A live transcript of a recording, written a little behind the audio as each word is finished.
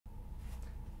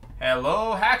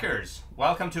Hello hackers!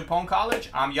 Welcome to pwn.college.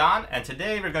 I'm Jan, and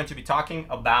today we're going to be talking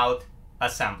about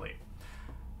assembly.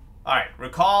 Alright,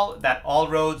 recall that all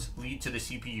roads lead to the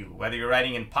CPU. Whether you're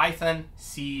writing in Python,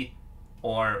 C,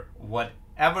 or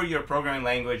whatever your programming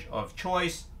language of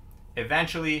choice,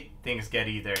 eventually things get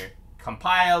either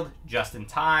compiled just in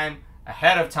time,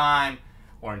 ahead of time,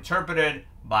 or interpreted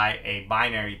by a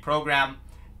binary program.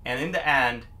 And in the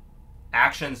end,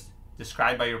 actions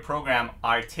described by your program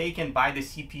are taken by the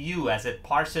CPU as it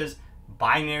parses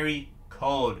binary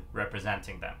code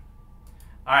representing them.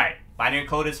 Alright, binary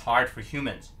code is hard for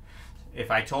humans.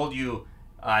 If I told you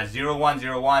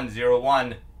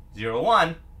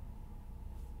 01010101,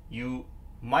 you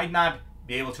might not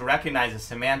be able to recognize the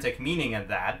semantic meaning of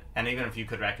that. And even if you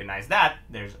could recognize that,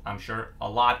 there's, I'm sure, a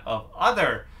lot of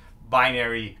other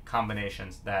binary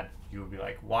combinations that you would be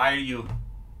like, why are you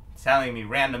telling me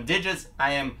random digits?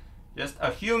 I am just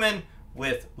a human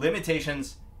with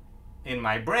limitations in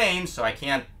my brain, so I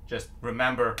can't just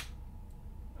remember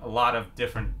a lot of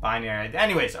different binary.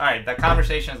 Anyways, all right, the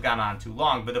conversation has gone on too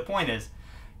long, but the point is,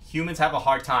 humans have a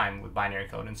hard time with binary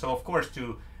code. And so, of course,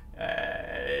 to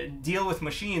deal with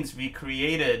machines, we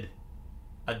created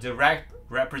a direct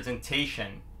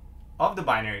representation of the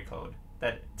binary code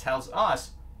that tells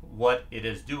us what it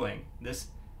is doing. This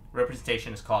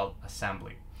representation is called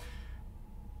assembly.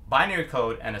 Binary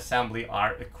code and assembly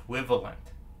are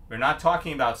equivalent. We're not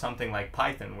talking about something like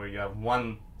Python where you have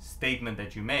one statement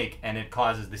that you make and it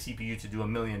causes the CPU to do a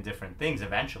million different things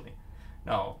eventually.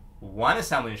 No, one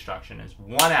assembly instruction is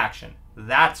one action.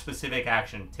 That specific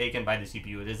action taken by the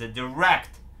CPU. It is a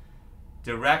direct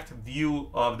view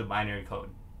of the binary code.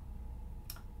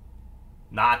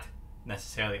 Not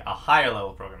necessarily a higher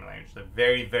level programming language. It's a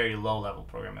very, very low level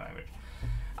programming language.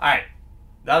 All right.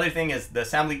 The other thing is the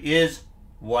assembly is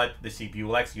what the CPU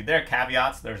will execute. There are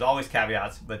caveats. There's always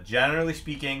caveats. But generally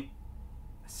speaking,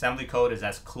 assembly code is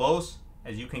as close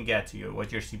as you can get to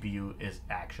what your CPU is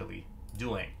actually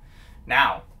doing.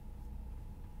 Now,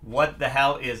 what the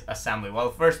hell is assembly?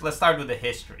 Well, first, let's start with the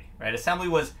history. Right? Assembly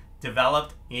was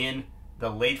developed in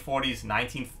the late 40s,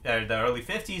 the early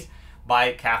 50s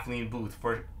by Kathleen Booth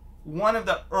for one of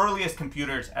the earliest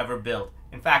computers ever built.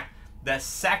 In fact, the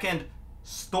second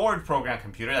stored program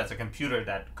computer, that's a computer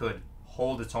that could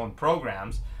hold its own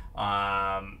programs,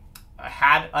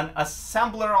 had an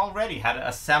assembler already, had an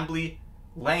assembly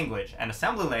language. And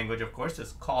assembly language, of course,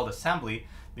 is called assembly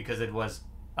because it was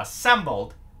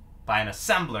assembled by an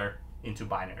assembler into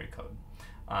binary code.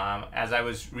 As I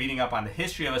was reading up on the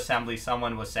history of assembly,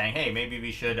 someone was saying, hey, maybe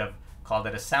we should have called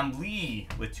it assembly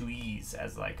with two E's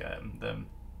as like the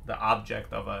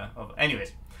object of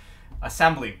anyways,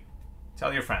 assembly.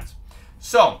 Tell your friends.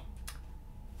 So,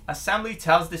 assembly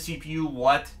tells the CPU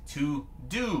what to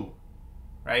do,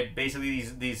 right? Basically,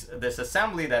 this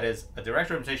assembly that is a direct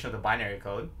representation of the binary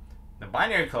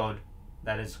code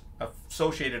that is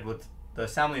associated with the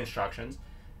assembly instructions,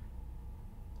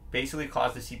 basically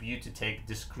cause the CPU to take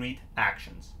discrete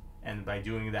actions. And by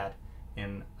doing that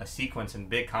in a sequence in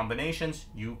big combinations,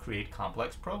 you create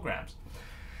complex programs.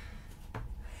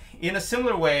 In a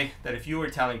similar way that if you were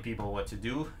telling people what to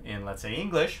do in, let's say,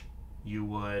 English, you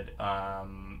would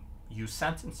use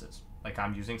sentences, like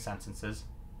I'm using sentences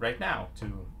right now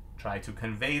to try to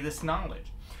convey this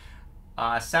knowledge.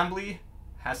 Assembly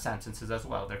has sentences as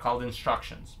well. They're called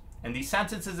instructions. And these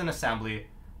sentences in assembly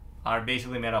are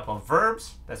basically made up of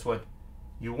verbs. That's what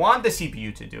you want the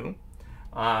CPU to do.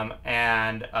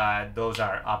 Those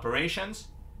are operations,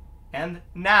 and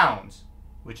nouns,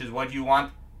 which is what you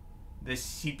want the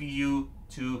CPU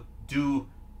to do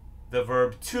the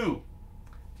verb to.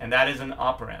 And that is an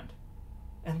operand.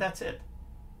 And that's it.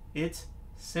 It's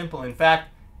simple. In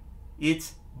fact,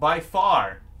 it's by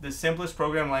far the simplest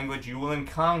programming language you will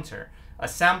encounter.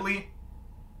 Assembly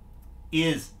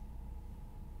is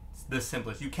the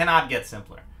simplest. You cannot get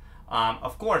simpler.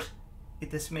 Of course,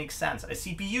 this makes sense. A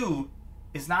CPU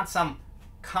is not some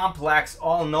complex,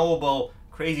 all-knowable,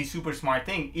 crazy, super smart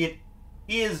thing. It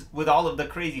is with all of the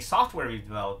crazy software we've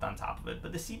developed on top of it.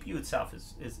 But the CPU itself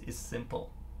is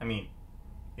simple. I mean,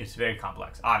 it's very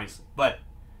complex, obviously, but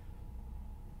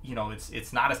you know,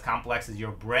 it's not as complex as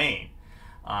your brain.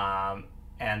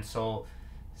 And so,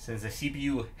 since the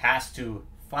CPU has to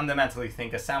fundamentally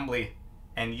think assembly,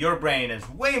 and your brain is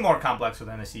way more complex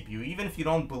than the CPU, even if you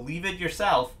don't believe it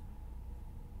yourself,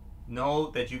 know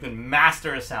that you can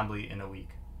master assembly in a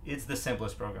week. It's the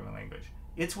simplest programming language.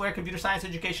 It's where computer science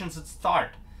education should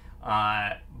start.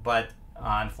 But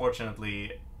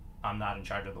unfortunately, I'm not in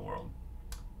charge of the world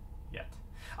yet.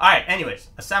 All right, anyways,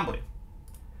 assembly.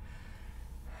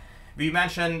 We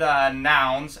mentioned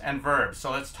nouns and verbs,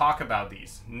 so let's talk about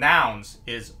these. Nouns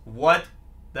is what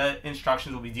the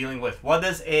instructions will be dealing with. What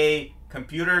does a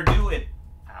computer do? It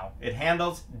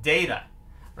handles data,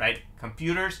 right?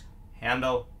 Computers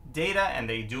handle data, and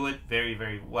they do it very,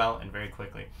 very well and very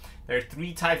quickly. There are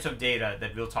three types of data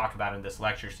that we'll talk about in this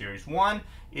lecture series. One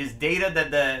is data that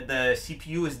the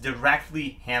CPU is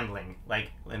directly handling.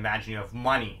 Like, imagine you have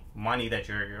money that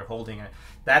you're holding.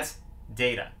 That's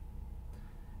data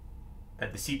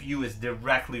that the CPU is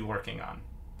directly working on.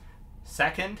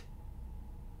 Second,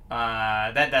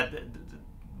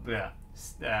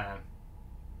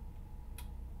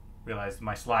 realize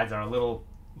my slides are a little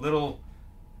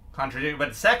contradictory, but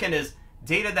the second is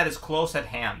data that is close at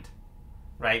hand,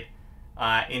 right?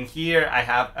 In here I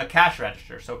have a cash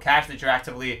register, so cash that you're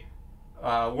actively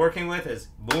working with is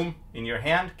boom in your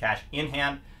hand, cash in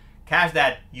hand. Cash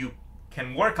that you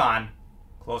can work on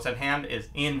close at hand is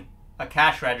in a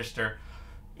cash register.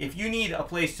 If you need a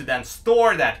place to then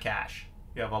store that cash,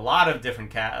 you have a lot of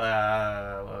different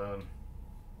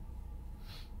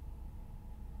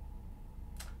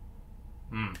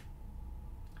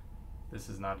this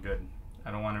is not good.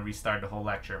 I don't want to restart the whole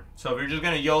lecture. So we're just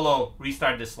going to YOLO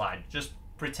restart this slide. Just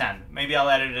pretend. Maybe I'll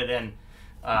edit it in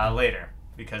later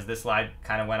because this slide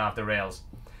kind of went off the rails.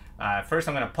 First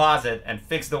I'm going to pause it and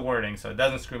fix the wording so it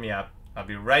doesn't screw me up. I'll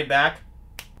be right back.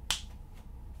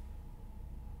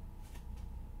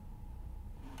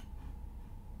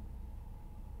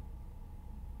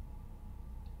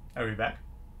 Are we back?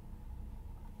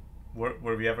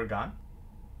 Were we ever gone?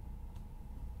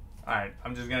 All right,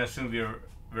 I'm just gonna assume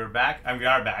we're back. We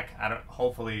are back.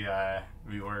 Hopefully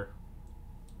we were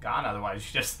gone. Otherwise,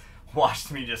 you just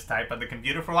watched me just type on the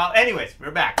computer for a while. Anyways, we're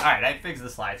back. All right, I fixed the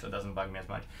slide so it doesn't bug me as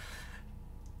much.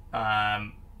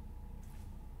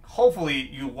 Hopefully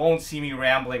you won't see me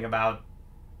rambling about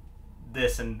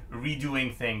this and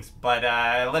redoing things. But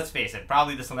let's face it,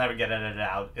 probably this will never get edited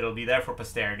out. It'll be there for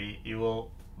posterity. You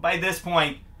will, by this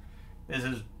point, this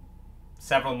is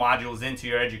several modules into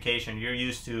your education. You're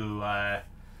used to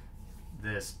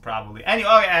this probably. Anyway,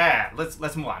 okay,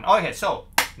 let's move on. Okay, so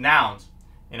nouns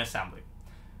in assembly.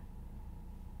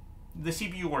 The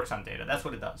CPU works on data. That's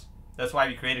what it does. That's why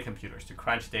we created computers, to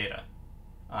crunch data.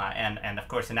 And of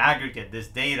course, in aggregate, this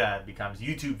data becomes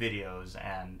YouTube videos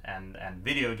and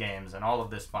video games and all of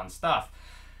this fun stuff.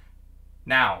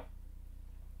 Now,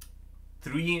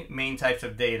 three main types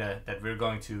of data that we're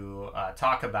going to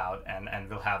talk about, and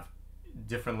we'll have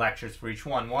different lectures for each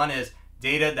one. One is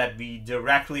data that we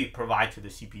directly provide to the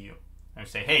CPU. And we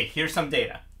say, hey, here's some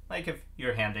data. Like if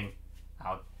you're handing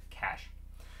out cash,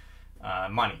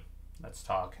 money. Let's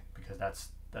talk, because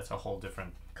that's a whole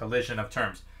different collision of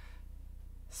terms.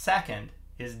 Second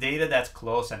is data that's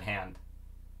close at hand.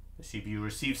 The CPU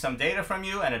receives some data from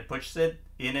you and it puts it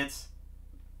in its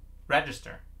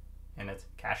register, in its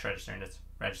cash register, in its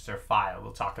register file.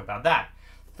 We'll talk about that.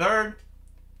 Third,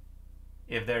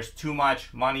 if there's too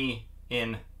much money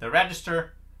in the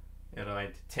register, it'll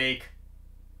take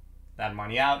that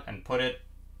money out and put it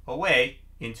away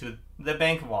into the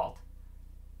bank vault,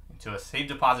 into a safe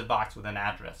deposit box with an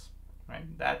address.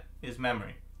 Right? That is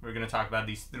memory. We're going to talk about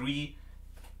these three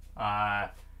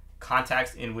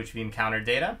contexts in which we encounter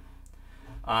data.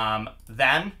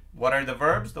 Then, what are the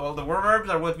verbs? Well, the verbs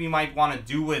are what we might want to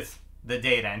do with the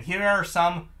data. And here are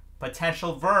some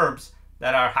potential verbs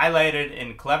that are highlighted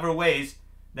in clever ways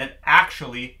that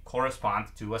actually correspond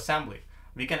to assembly.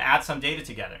 We can add some data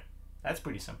together. That's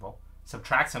pretty simple.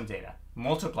 Subtract some data.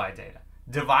 Multiply data.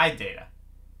 Divide data.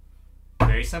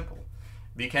 Very simple.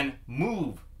 We can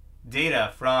move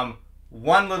data from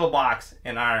one little box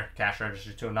in our cash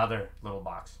register to another little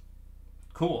box.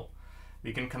 Cool.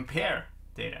 We can compare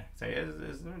data. Say,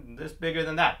 is this bigger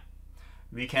than that?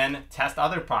 We can test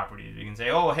other properties. We can say,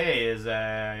 oh, hey, is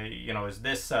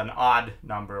this an odd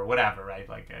number or whatever, right?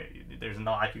 Like there's a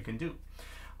lot you can do.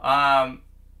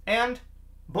 And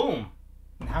boom,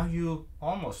 now you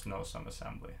almost know some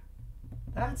assembly.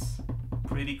 That's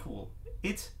pretty cool.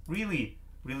 It's really,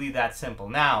 really that simple.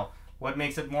 Now, what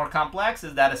makes it more complex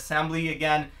is that assembly,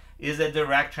 again, is a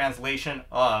direct translation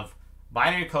of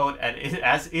binary code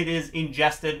as it is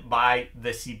ingested by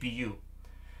the CPU.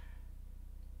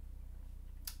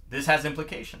 This has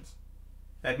implications.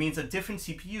 That means a different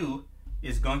CPU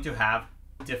is going to have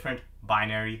different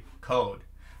binary code,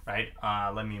 right?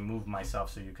 Let me move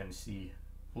myself so you can see.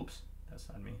 Oops, that's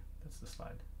not me. That's the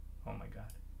slide. Oh my God.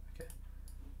 Okay,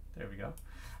 there we go.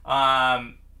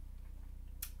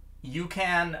 You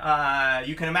can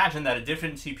imagine that a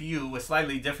different CPU with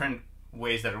slightly different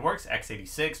ways that it works,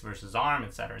 x86 versus ARM,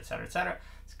 etc., etc.,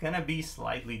 it's gonna be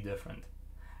slightly different,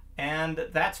 and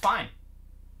that's fine.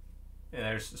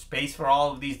 There's space for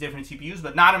all of these different CPUs,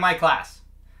 but not in my class.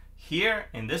 Here,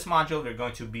 in this module, we're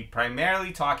going to be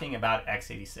primarily talking about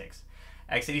x86.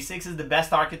 x86 is the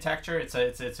best architecture. It's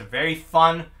a very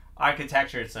fun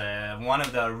architecture. It's one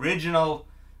of the original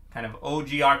kind of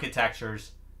OG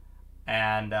architectures,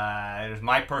 and it is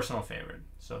my personal favorite.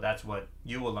 So that's what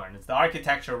you will learn. It's the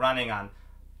architecture running on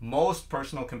most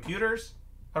personal computers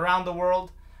around the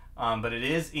world, but it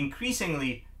is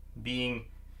increasingly being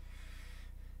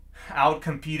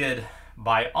outcompeted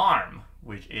by ARM,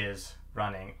 which is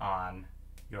running on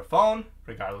your phone,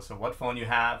 regardless of what phone you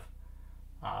have,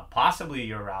 possibly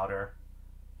your router,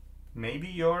 maybe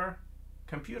your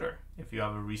computer if you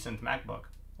have a recent MacBook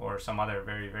or some other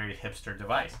very, very hipster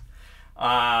device.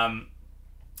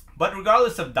 But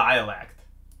regardless of dialect,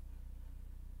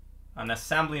 an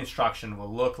assembly instruction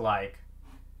will look like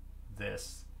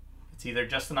this. It's either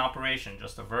just an operation,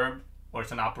 just a verb, or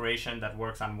it's an operation that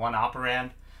works on one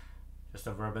operand, just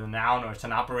a verb and a noun, or it's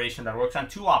an operation that works on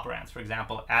two operands, for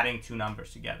example, adding two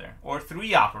numbers together, or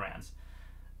three operands,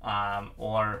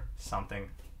 or something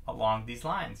along these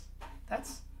lines.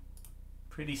 That's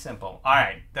pretty simple. All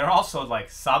right, there are also like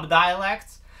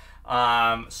sub-dialects.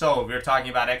 So we're talking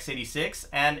about x86,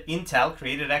 and Intel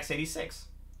created x86,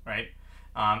 right?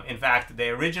 In fact, they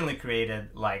originally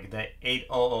created like the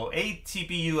 8008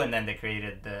 CPU, and then they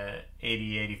created the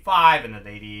 8085, and then the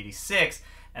 8086,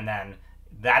 and then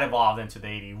that evolved into the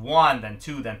 81, then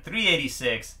 2, then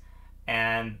 386,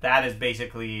 and that is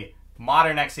basically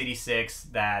modern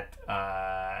x86 that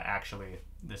actually,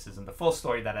 this isn't the full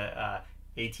story, that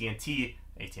AMD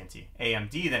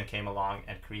then came along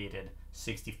and created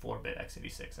 64-bit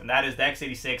x86. And that is the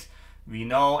x86 we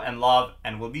know and love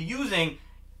and will be using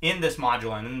in this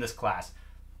module and in this class.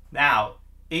 Now,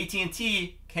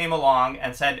 AT&T came along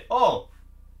and said, oh,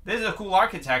 this is a cool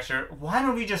architecture. Why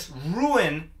don't we just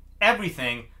ruin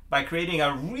everything by creating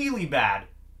a really bad,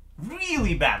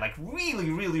 like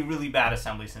really bad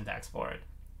assembly syntax for it?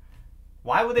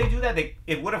 Why would they do that?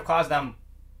 It would have caused them,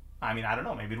 I mean, I don't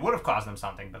know, maybe it would have caused them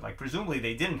something, but like presumably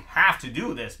they didn't have to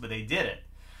do this, but they did it.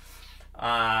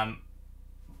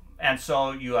 And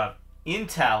so you have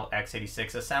Intel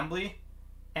x86 assembly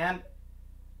and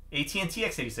AT&T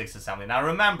x86 assembly. Now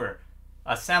remember,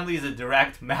 assembly is a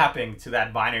direct mapping to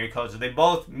that binary code, so they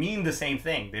both mean the same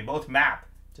thing. They both map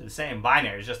to the same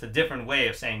binary. It's just a different way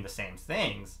of saying the same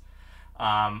things.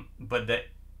 But the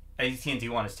AT&T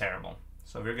one is terrible.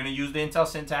 So we're going to use the Intel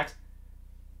syntax.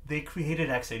 They created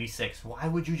x86. Why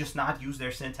would you just not use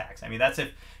their syntax? I mean, that's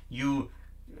if you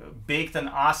baked an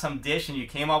awesome dish and you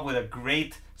came up with a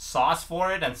great sauce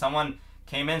for it, and someone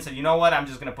came in and said, you know what, I'm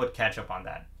just going to put ketchup on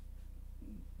that.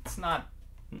 It's not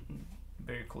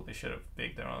very cool. They should have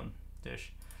baked their own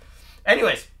dish.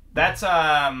 Anyways, that's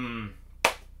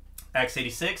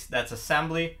x86. That's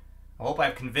assembly. I hope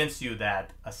I've convinced you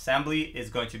that assembly is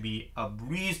going to be a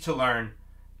breeze to learn,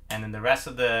 and in the rest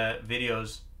of the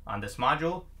videos on this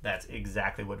module, that's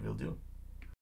exactly what we'll do.